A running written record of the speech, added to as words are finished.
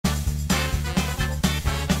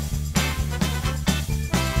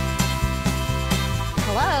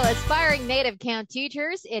aspiring native camp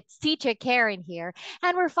teachers. It's Teacher Karen here,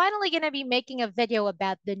 and we're finally going to be making a video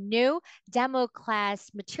about the new demo class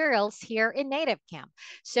materials here in native camp.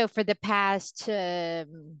 So for the past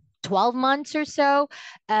 12 months or so,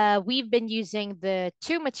 we've been using the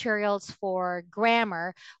two materials for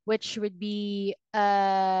grammar, which would be,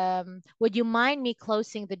 would you mind me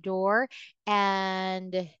closing the door?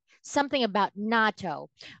 And something about NATO.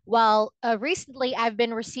 Well, recently I've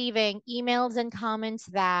been receiving emails and comments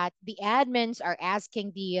that the admins are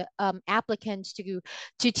asking the applicants to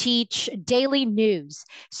teach daily news.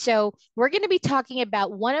 So we're going to be talking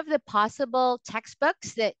about one of the possible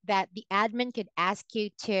textbooks that the admin could ask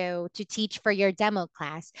you to teach for your demo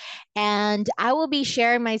class. And I will be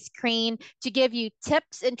sharing my screen to give you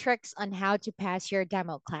tips and tricks on how to pass your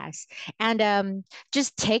demo class. And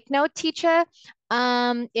just take note, Teacha.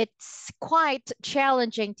 It's quite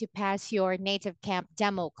challenging to pass your native camp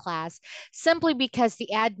demo class simply because the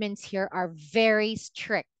admins here are very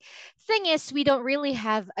strict. Thing is, we don't really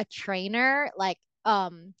have a trainer like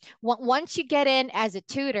once you get in as a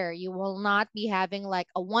tutor, you will not be having like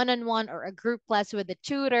a one-on-one or a group class with a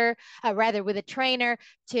tutor, rather with a trainer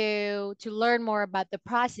to learn more about the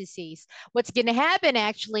processes. What's going to happen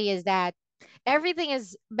actually is that everything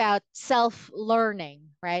is about self-learning,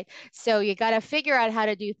 right? So you got to figure out how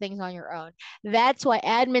to do things on your own. That's why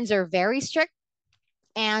admins are very strict.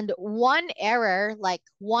 And one error, like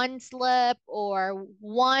one slip or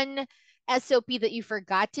one SOP that you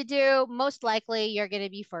forgot to do, most likely you're going to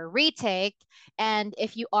be for retake. And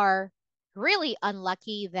if you are really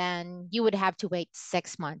unlucky, then you would have to wait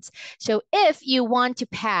 6 months. So if you want to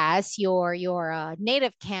pass your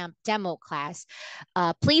native camp demo class,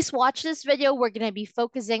 please watch this video. We're going to be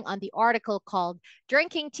focusing on the article called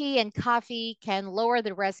 "Drinking Tea and Coffee Can Lower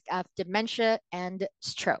the Risk of Dementia and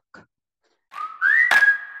Stroke."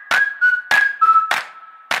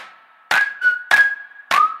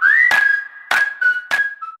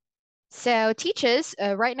 So teaches,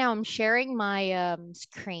 right now I'm sharing my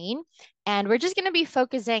screen, and we're just going to be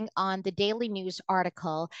focusing on the daily news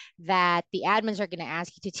article that the admins are going to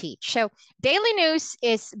ask you to teach. So daily news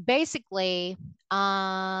is basically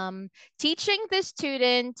teaching the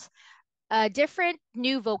student different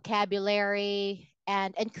new vocabulary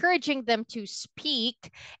and encouraging them to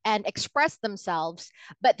speak and express themselves.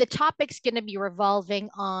 But the topic's going to be revolving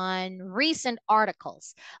on recent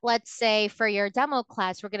articles. Let's say for your demo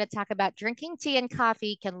class, we're going to talk about drinking tea and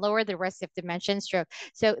coffee can lower the risk of dementia and stroke.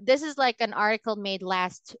 So this is like an article made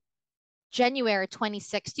last January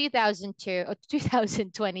 26, 2002, or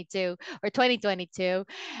 2022 or 2022.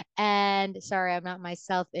 And sorry, I'm not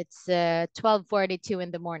myself. It's 12:42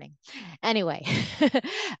 in the morning. Anyway,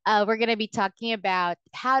 we're going to be talking about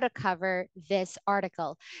how to cover this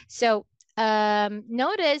article. So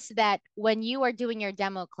notice that when you are doing your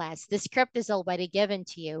demo class, the script is already given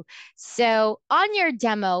to you. So on your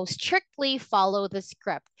demo, strictly follow the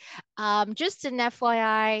script. Just an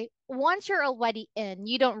FYI, once you're already in,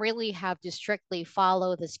 you don't really have to strictly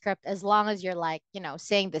follow the script as long as you're like,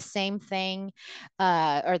 saying the same thing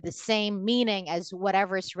or the same meaning as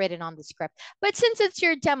whatever's written on the script. But since it's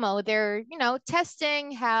your demo, they're,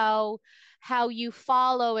 testing how you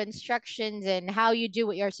follow instructions and how you do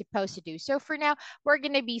what you're supposed to do. So for now, we're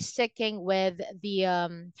going to be sticking with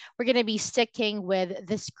the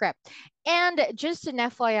script. And just an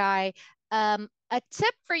FYI, a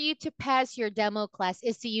tip for you to pass your demo class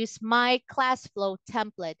is to use my class flow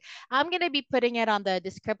template. I'm going to be putting it on the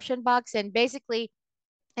description box, and basically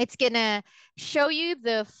it's going to show you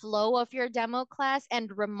the flow of your demo class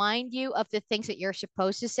and remind you of the things that you're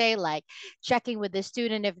supposed to say, like checking with the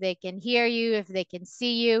student if they can hear you, if they can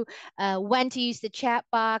see you, when to use the chat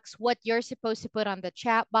box, what you're supposed to put on the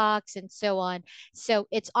chat box, and so on. So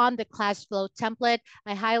it's on the class flow template.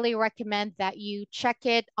 I highly recommend that you check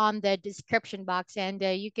it on the description box, and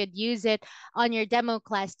you could use it on your demo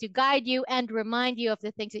class to guide you and remind you of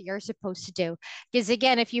the things that you're supposed to do. Because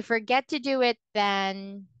again, if you forget to do it,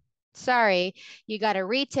 then sorry, you got to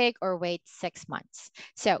retake or wait 6 months.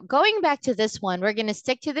 So going back to this one, we're going to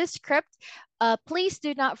stick to this script. Please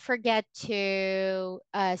do not forget to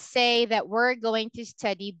say that we're going to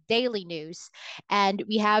study daily news, and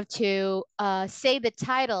we have to say the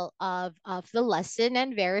title of the lesson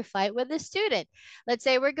and verify it with the student. Let's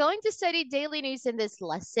say we're going to study daily news in this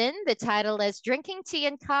lesson. The title is "Drinking Tea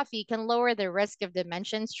and Coffee Can Lower the Risk of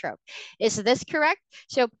Dementia and Stroke." Is this correct?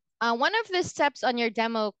 So One of the steps on your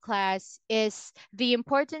demo class is the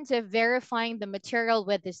importance of verifying the material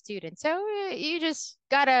with the student. So you just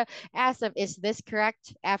gotta ask them, is this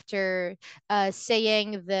correct? After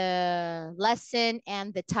saying the lesson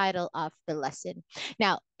and the title of the lesson.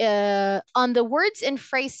 Now, on the words and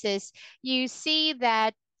phrases, you see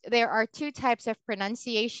that there are two types of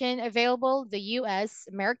pronunciation available, the US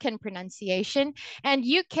American pronunciation, and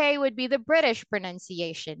UK would be the British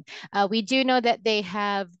pronunciation. We do know that they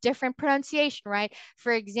have different pronunciation, right?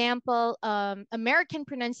 For example, American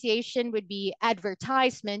pronunciation would be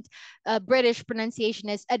advertisement. British pronunciation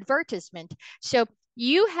is advertisement. So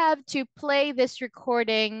you have to play this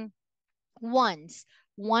recording once.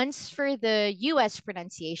 Once for the US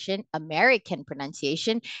pronunciation, American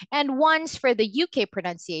pronunciation, and once for the UK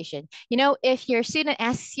pronunciation. You know, if your student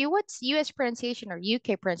asks you what's US pronunciation or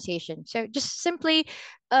UK pronunciation, so just simply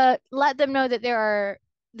let them know that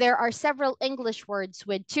there are several English words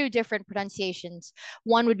with two different pronunciations.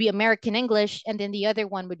 One would be American English, and then the other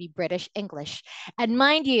one would be British English. And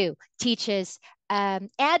mind you, teaches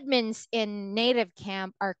admins in native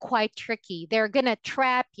camp are quite tricky. They're going to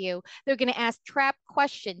trap you. They're going to ask trap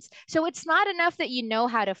questions. So it's not enough that you know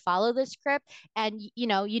how to follow the script and you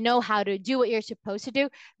know how to do what you're supposed to do,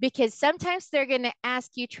 because sometimes they're going to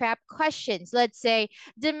ask you trap questions. Let's say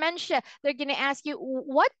dementia. They're going to ask you,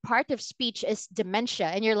 what part of speech is dementia?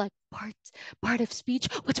 And you're like, part of speech?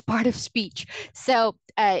 What's part of speech? So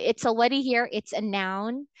it's already here. It's a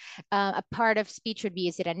noun. A part of speech would be,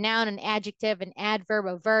 is it a noun, an adjective, an adverb,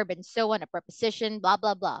 a verb, and so on, a preposition, blah,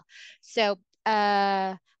 blah, blah. So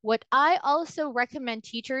what I also recommend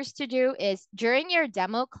teachers to do is during your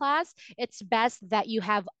demo class, it's best that you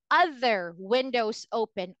have other windows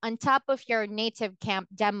open on top of your native camp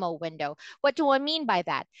demo window. What do I mean by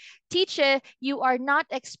that? Teacher, you are not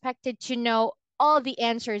expected to know all the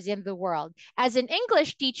answers in the world. As an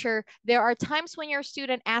English teacher, there are times when your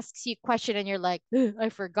student asks you a question and you're like, I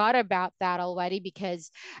forgot about that already because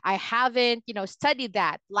I haven't, studied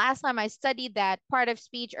that. Last time I studied that part of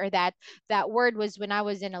speech or that word was when I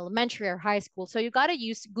was in elementary or high school. So you got to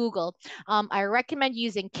use Google. I recommend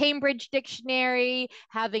using Cambridge Dictionary,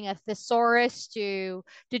 having a thesaurus to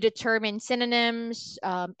determine synonyms,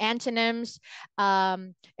 antonyms.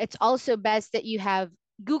 It's also best that you have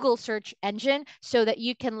Google search engine so that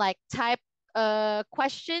you can like type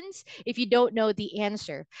questions if you don't know the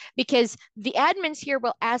answer, because the admins here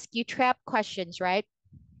will ask you trap questions, right?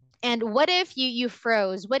 And what if you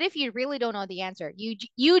froze? What if you really don't know the answer?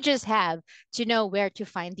 You just have to know where to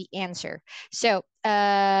find the answer. So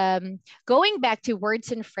going back to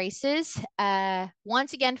words and phrases,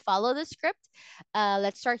 once again, follow the script.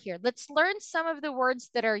 Let's start here. Let's learn some of the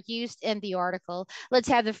words that are used in the article. Let's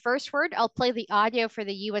have the first word. I'll play the audio for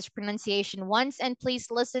the US pronunciation once, and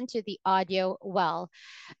please listen to the audio well.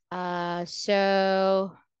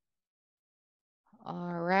 So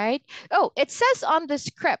all right. Oh, it says on the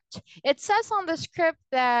script. It says on the script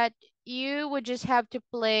that you would just have to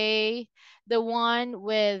play the one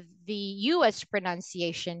with the US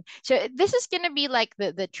pronunciation. So this is going to be like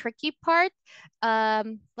the tricky part.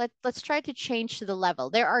 Let's try to change to the level.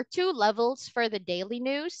 There are two levels for the daily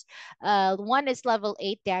news. One is level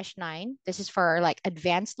 8-9. This is for like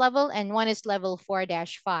advanced level, and one is level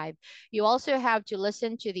 4-5. You also have to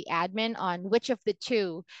listen to the admin on which of the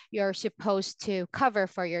two you're supposed to cover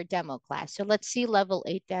for your demo class. So let's see level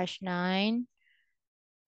 8-9.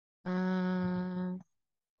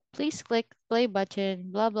 Please click play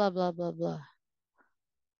button, blah, blah, blah, blah, blah.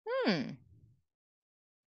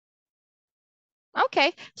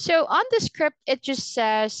 Okay, so on the script, it just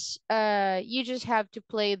says you just have to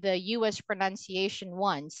play the US pronunciation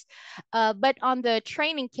once. But on the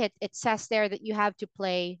training kit, it says there that you have to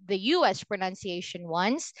play the US pronunciation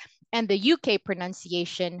once and the UK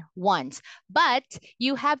pronunciation once. But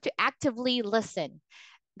you have to actively listen.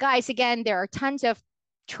 Guys, again, there are tons of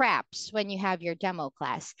traps when you have your demo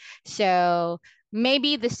class. So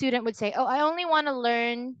maybe the student would say, oh, I only want to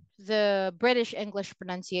learn the British English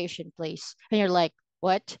pronunciation, please. And you're like,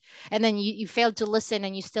 what? And then you failed to listen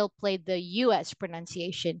and you still played the US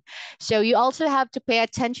pronunciation. So you also have to pay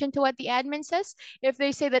attention to what the admin says. If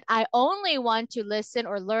they say that I only want to listen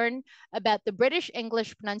or learn about the British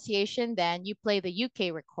English pronunciation, then you play the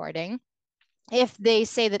UK recording. If they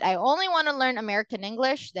say that I only want to learn American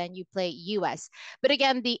English, then you play US. But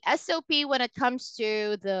again, the SOP when it comes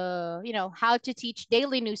to the, how to teach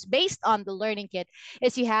daily news based on the learning kit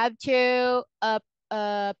is you have to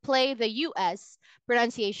play the US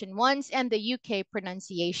pronunciation once and the UK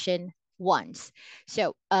pronunciation once.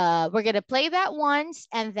 So we're going to play that once,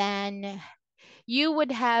 and then you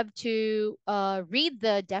would have to read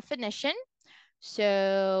the definition,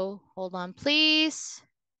 So hold on, please.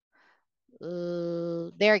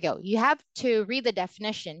 There you go. You have to read the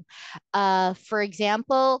definition. For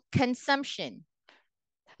example, consumption,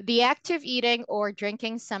 the act of eating or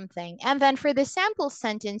drinking something. And then for the sample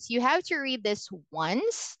sentence, you have to read this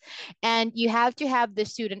once and you have to have the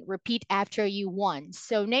student repeat after you once.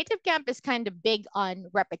 So Native Camp is kind of big on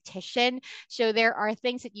repetition. So there are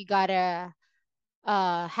things that you gotta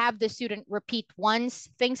have the student repeat once,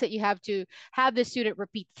 things that you have to have the student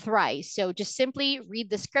repeat thrice. So just simply read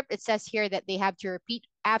the script. It says here that they have to repeat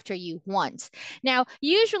after you once. Now,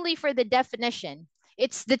 usually for the definition,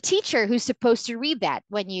 it's the teacher who's supposed to read that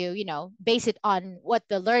when you base it on what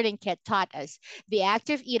the learning kit taught us, the act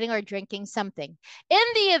of eating or drinking something. In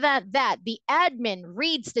the event that the admin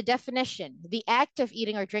reads the definition, the act of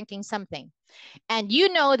eating or drinking something, and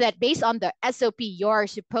you know that based on the SOP, you're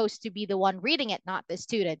supposed to be the one reading it, not the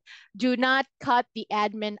student. Do not cut the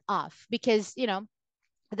admin off because,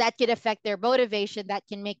 that could affect their motivation. That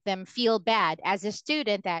can make them feel bad as a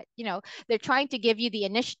student that, they're trying to give you the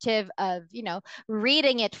initiative of,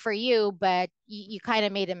 reading it for you, but you kind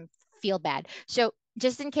of made them feel bad. So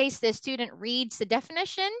just in case the student reads the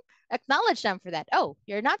definition, acknowledge them for that. Oh,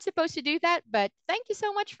 you're not supposed to do that, but thank you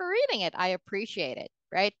so much for reading it. I appreciate it.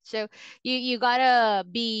 Right. So you gotta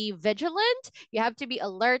be vigilant. You have to be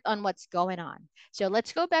alert on what's going on. So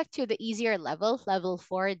let's go back to the easier level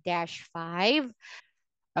 4-5.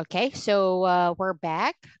 Okay, so we're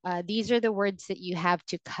back. These are the words that you have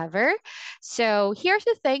to cover. So here's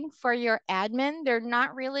the thing for your admin, they're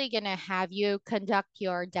not really going to have you conduct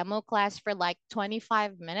your demo class for like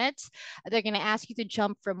 25 minutes. They're going to ask you to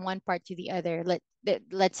jump from one part to the other.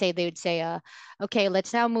 Let's say they would say, okay,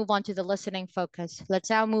 let's now move on to the listening focus. Let's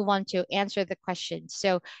now move on to answer the questions.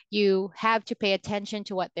 So you have to pay attention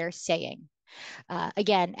to what they're saying.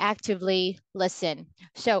 Again, actively listen.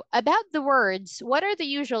 So, about the words, what are the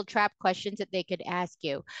usual trap questions that they could ask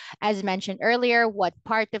you? As mentioned earlier, what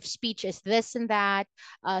part of speech is this and that?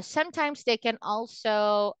 Sometimes they can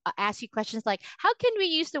also ask you questions like, how can we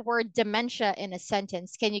use the word dementia in a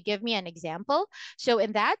sentence? Can you give me an example? So,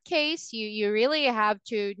 in that case, you really have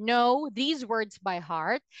to know these words by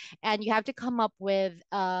heart and you have to come up with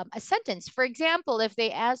a sentence. For example, if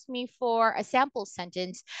they ask me for a sample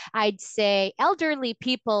sentence, I'd say elderly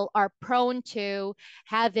people are prone to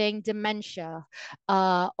having dementia.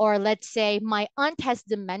 Or let's say my aunt has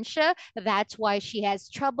dementia. That's why she has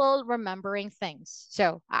trouble remembering things.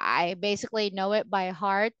 So I basically know it by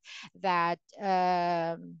heart that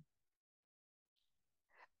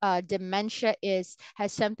dementia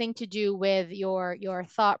has something to do with your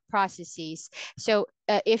thought processes. So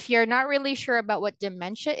if you're not really sure about what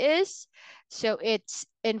dementia is, so it's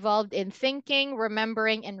involved in thinking,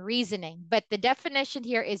 remembering, and reasoning. But the definition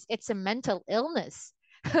here is it's a mental illness.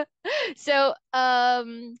 So uh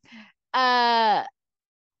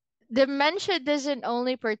dementia doesn't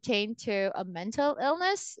only pertain to a mental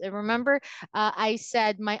illness. Remember, I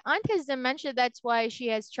said my aunt has dementia. That's why she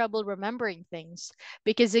has trouble remembering things.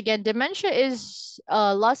 Because again, dementia is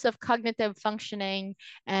loss of cognitive functioning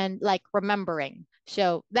and like remembering.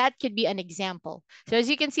 So that could be an example. So as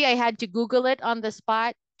you can see, I had to Google it on the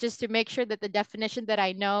spot just to make sure that the definition that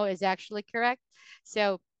I know is actually correct.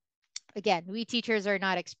 So again, we teachers are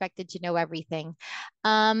not expected to know everything.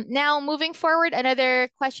 Now, moving forward, another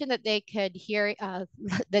question that they could hear,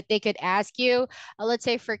 that they could ask you, let's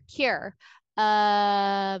say for cure.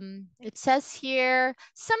 It says here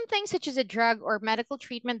something such as a drug or medical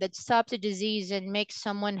treatment that stops a disease and makes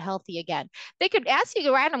someone healthy again. They could ask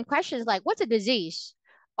you random questions like, "What's a disease?"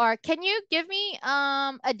 Or can you give me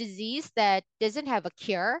a disease that doesn't have a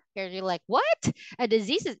cure? You're like, what? A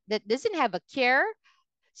disease that doesn't have a cure?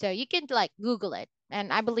 So you can like Google it.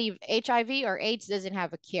 And I believe HIV or AIDS doesn't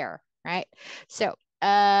have a cure, right? So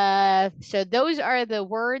so those are the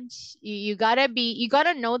words. You gotta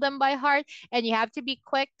know them by heart and you have to be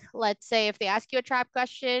quick. Let's say if they ask you a trap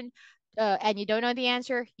question and you don't know the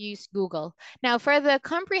answer, use Google. Now for the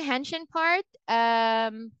comprehension part,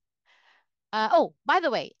 oh, by the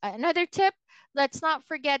way, another tip, let's not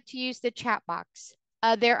forget to use the chat box.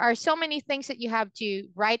 There are so many things that you have to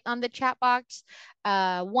write on the chat box.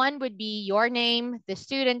 One would be your name, the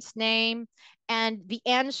student's name, and the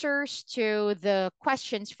answers to the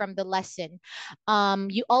questions from the lesson.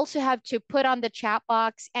 You also have to put on the chat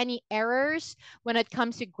box any errors when it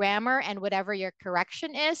comes to grammar and whatever your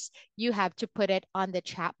correction is, you have to put it on the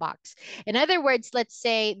chat box. In other words, let's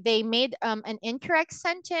say they made an incorrect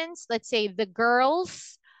sentence. Let's say the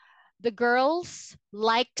girls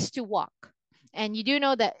likes to walk. And you do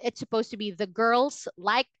know that it's supposed to be the girls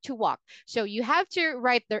like to walk. So you have to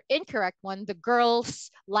write the incorrect one, the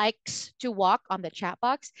girls likes to walk on the chat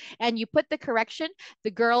box. And you put the correction,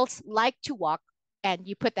 the girls like to walk, and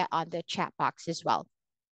you put that on the chat box as well.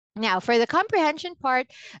 Now, for the comprehension part,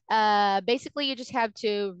 basically you just have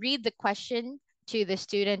to read the question to the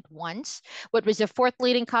student once. What was the fourth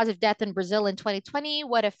leading cause of death in Brazil in 2020?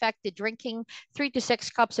 What effect did drinking 3 to 6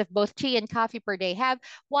 cups of both tea and coffee per day have?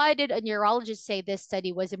 Why did a neurologist say this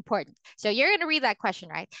study was important? So you're going to read that question,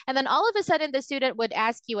 right? And then all of a sudden, the student would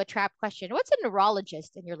ask you a trap question. What's a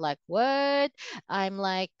neurologist? And you're like, what? I'm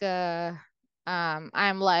like,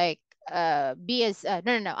 I'm like,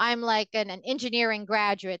 I'm like an engineering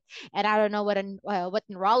graduate, and I don't know what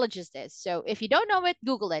neurologist is. So if you don't know it,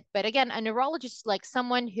 Google it. But again, a neurologist is like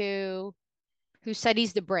someone who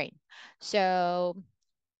studies the brain. So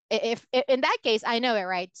if in that case, I know it,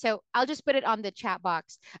 right? So I'll just put it on the chat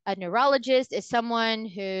box. A neurologist is someone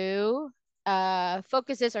who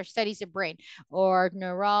focuses or studies the brain, or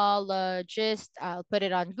neurologist. I'll put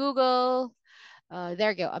it on Google.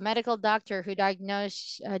 There you go. A medical doctor who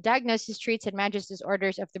diagnoses, treats, and manages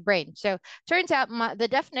disorders of the brain. So turns out the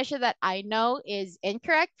definition that I know is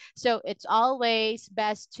incorrect. So it's always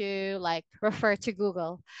best to like refer to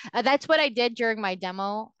Google. That's what I did during my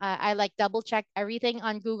demo. I like double checked everything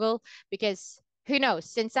on Google, because who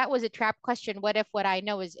knows? Since that was a trap question, what if what I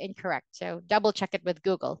know is incorrect? So double check it with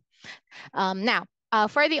Google. Now,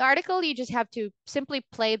 for the article, you just have to simply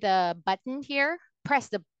play the button here, press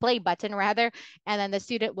the play button rather, and then the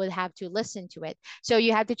student would have to listen to it. So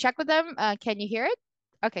you have to check with them. Can you hear it?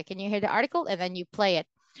 Okay, can you hear the article? And then you play it.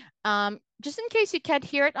 Just in case you can't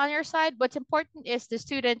hear it on your side, what's important is the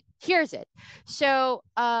student hears it. So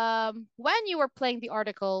when you are playing the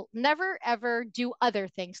article, never ever do other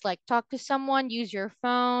things like talk to someone, use your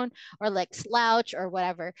phone, or like slouch or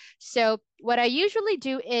whatever. So what I usually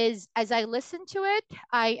do is, as I listen to it,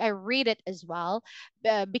 I read it as well,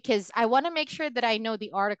 because I want to make sure that I know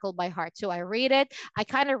the article by heart. So I read it, I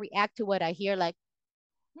kind of react to what I hear, like,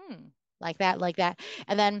 like that, like that.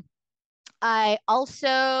 And then I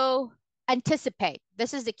also anticipate.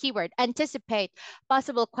 This is the keyword, anticipate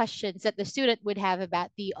possible questions that the student would have about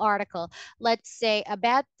the article. Let's say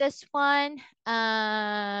about this one,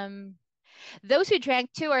 those who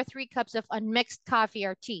drank 2 or 3 cups of unmixed coffee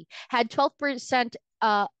or tea had 12%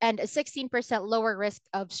 and a 16% lower risk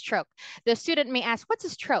of stroke. The student may ask, what's a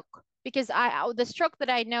stroke? Because the stroke that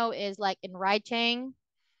I know is like in writing,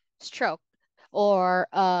 stroke, or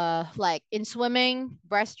like in swimming,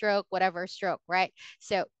 breaststroke, whatever stroke, right?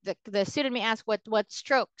 So the student may ask what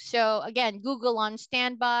stroke. So again, Google on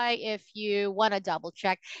standby if you want to double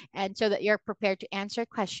check, and so that you're prepared to answer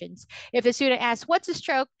questions. If the student asks what's a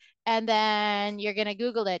stroke, and then you're gonna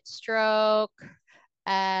Google it, stroke.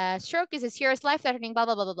 Stroke is a serious life-threatening blah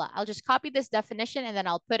blah blah blah blah. I'll just copy this definition and then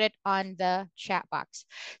I'll put it on the chat box.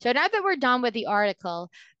 So now that we're done with the article,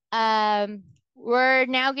 we're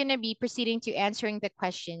now going to be proceeding to answering the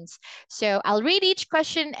questions. So I'll read each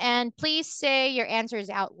question and please say your answers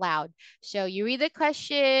out loud. So you read the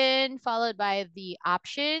question followed by the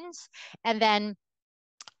options, and then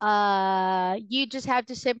you just have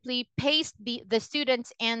to simply paste the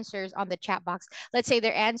students' answers on the chat box. Let's say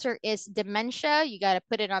their answer is dementia, you got to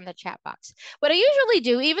put it on the chat box. What I usually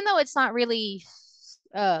do, even though it's not really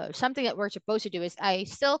something that we're supposed to do, is I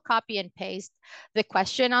still copy and paste the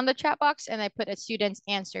question on the chat box and I put a student's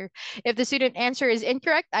answer. If the student answer is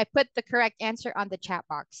incorrect, I put the correct answer on the chat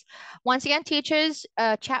box. Once again, teachers,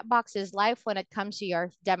 chat box is live when it comes to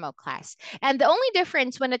your demo class. And the only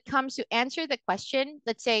difference when it comes to answer the question,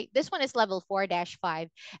 let's say this one is level 4-5,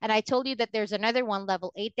 and I told you that there's another one,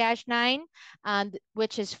 level 8-9,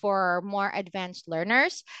 which is for more advanced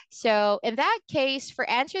learners. So in that case, for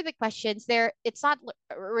answer the questions there, it's not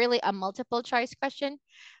really a multiple choice question,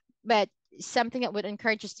 but something that would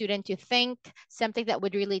encourage a student to think, something that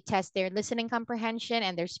would really test their listening comprehension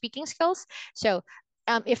and their speaking skills. So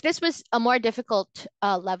if this was a more difficult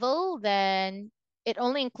level, then it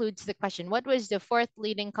only includes the question, what was the fourth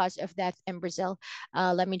leading cause of death in Brazil?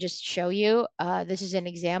 Let me just show you. This is an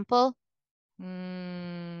example.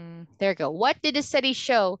 There you go. What did the study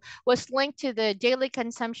show was linked to the daily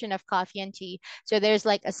consumption of coffee and tea? So there's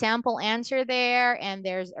like a sample answer there, and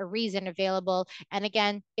there's a reason available. And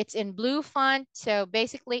again, it's in blue font. So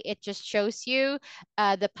basically, it just shows you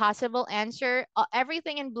the possible answer.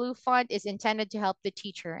 Everything in blue font is intended to help the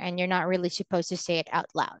teacher, and you're not really supposed to say it out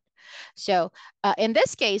loud. So in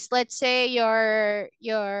this case, let's say your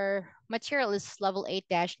material is level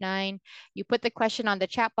 8-9. You put the question on the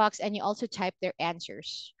chat box and you also type their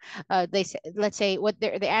answers. They say, let's say what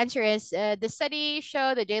the answer is, the study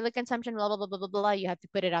show the daily consumption, blah, blah, blah, blah, blah, blah. You have to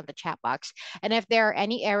put it on the chat box. And if there are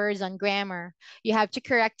any errors on grammar, you have to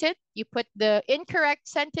correct it. You put the incorrect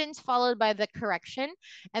sentence followed by the correction.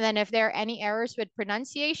 And then if there are any errors with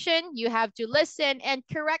pronunciation, you have to listen and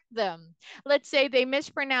correct them. Let's say they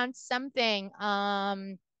mispronounce something.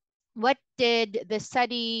 What did the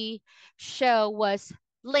study show was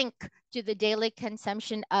link to the daily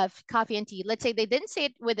consumption of coffee and tea? Let's say they didn't say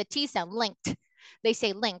it with a T sound, linked. They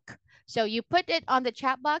say link. So you put it on the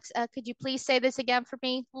chat box. Could you please say this again for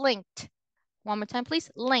me? Linked. One more time, please.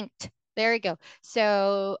 Linked. There you go.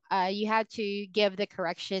 So you have to give the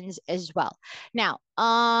corrections as well. Now,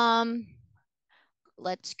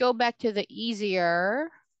 let's go back to the easier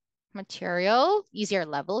material, easier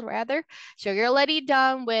level rather. So you're already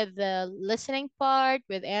done with the listening part,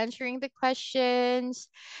 with answering the questions.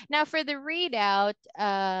 Now for the readout,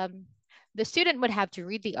 the student would have to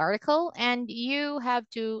read the article and you have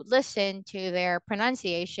to listen to their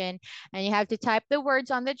pronunciation and you have to type the words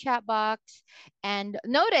on the chat box. And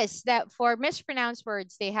notice that for mispronounced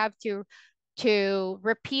words, they have to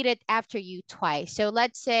repeat it after you twice. So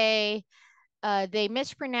let's say they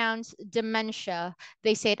mispronounce dementia.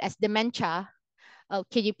 They say it as dementia. Oh,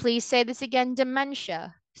 can you please say this again?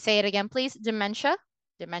 Dementia. Say it again, please. Dementia.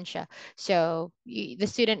 Dementia. So the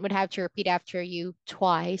student would have to repeat after you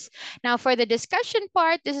twice. Now for the discussion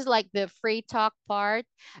part, this is like the free talk part.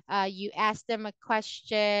 You ask them a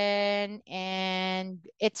question and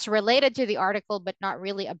it's related to the article, but not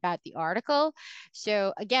really about the article.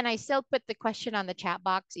 So again, I still put the question on the chat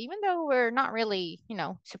box, even though we're not really,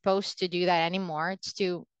 supposed to do that anymore. It's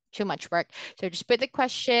too much work. So just put the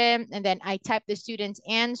question and then I type the student's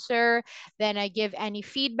answer. Then I give any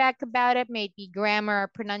feedback about it, maybe grammar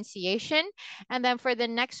or pronunciation. And then for the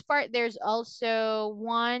next part, there's also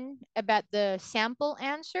one about the sample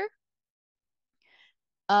answer.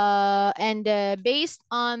 And based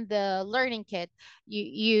on the learning kit,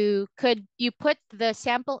 you put the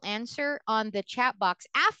sample answer on the chat box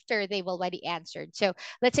after they've already answered. So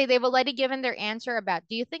let's say they've already given their answer about,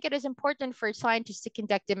 do you think it is important for scientists to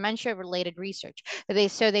conduct dementia related research?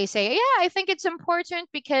 So they say, yeah, I think it's important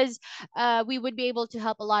because we would be able to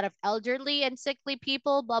help a lot of elderly and sickly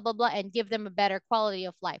people, blah, blah, blah, and give them a better quality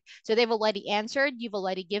of life. So they've already answered, you've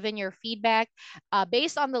already given your feedback.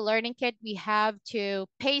 Based on the learning kit, we have to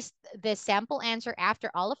paste the sample answer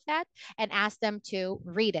after all of that and ask them to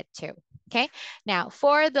read it too. Okay. Now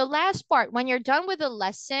for the last part, when you're done with the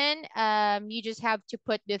lesson, you just have to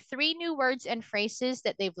put the 3 new words and phrases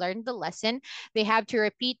that they've learned the lesson. They have to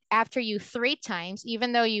repeat after you 3 times,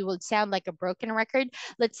 even though you would sound like a broken record.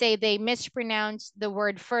 Let's say they mispronounce the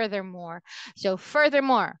word furthermore. So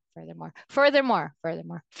furthermore, furthermore, furthermore,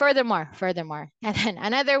 furthermore, furthermore, furthermore. And then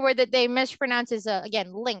another word that they mispronounce is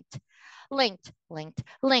again, linked, linked, linked,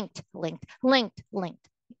 linked, linked, linked, linked.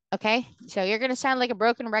 Okay, so you're gonna sound like a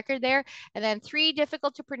broken record there. And then 3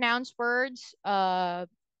 difficult to pronounce words, or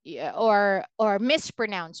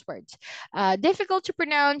mispronounced words. Difficult to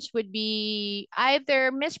pronounce would be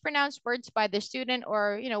either mispronounced words by the student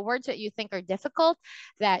or words that you think are difficult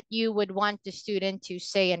that you would want the student to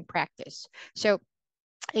say and practice. So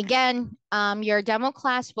again, your demo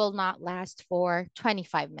class will not last for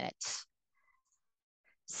 25 minutes.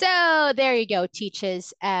 So there you go,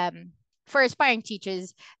 teachers. For aspiring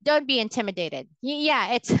teachers, don't be intimidated.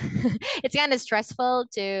 Yeah, it's it's kind of stressful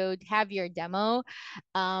to have your demo.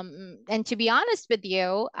 And to be honest with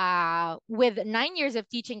you, with 9 years of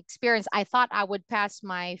teaching experience, I thought I would pass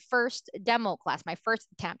my first demo class, my first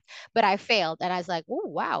attempt, but I failed. And I was like, oh,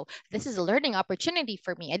 wow, this is a learning opportunity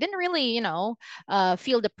for me. I didn't really,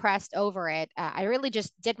 feel depressed over it. I really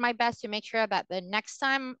just did my best to make sure that the next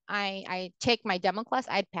time I take my demo class,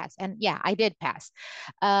 I'd pass. And yeah, I did pass.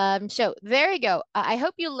 So there you go. I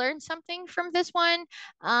hope you learned something from this one.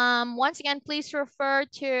 Once again, please refer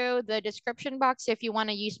to the description box if you want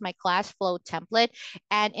to use my class flow template.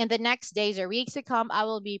 And in the next days or weeks to come, I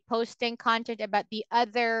will be posting content about the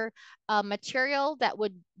other material that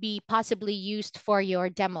would be possibly used for your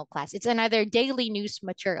demo class. It's another daily news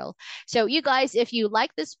material. So you guys, if you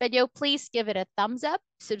like this video, please give it a thumbs up,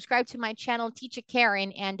 subscribe to my channel, Teacha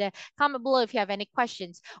Karen, and comment below if you have any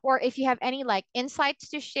questions or if you have any insights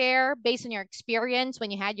to share based on your experience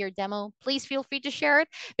when you had your demo. Please feel free to share it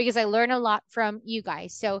because I learn a lot from you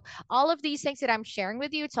guys. So all of these things that I'm sharing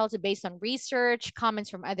with you, it's also based on research, comments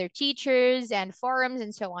from other teachers and forums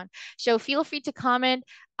and so on. So feel free to comment.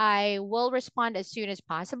 I will respond as soon as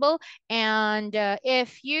possible. And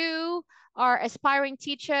if you are aspiring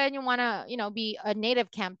teacher and you want to, be a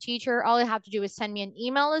native camp teacher, all you have to do is send me an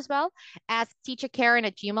email as well. Ask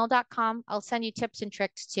teachakaren@gmail.com. I'll send you tips and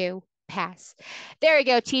tricks to pass. There you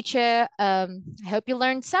go, teacher. I hope you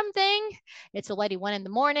learned something. It's already 1 in the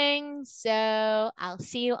morning, so I'll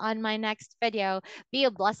see you on my next video. Be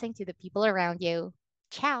a blessing to the people around you.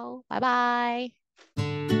 Ciao. Bye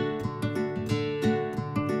bye.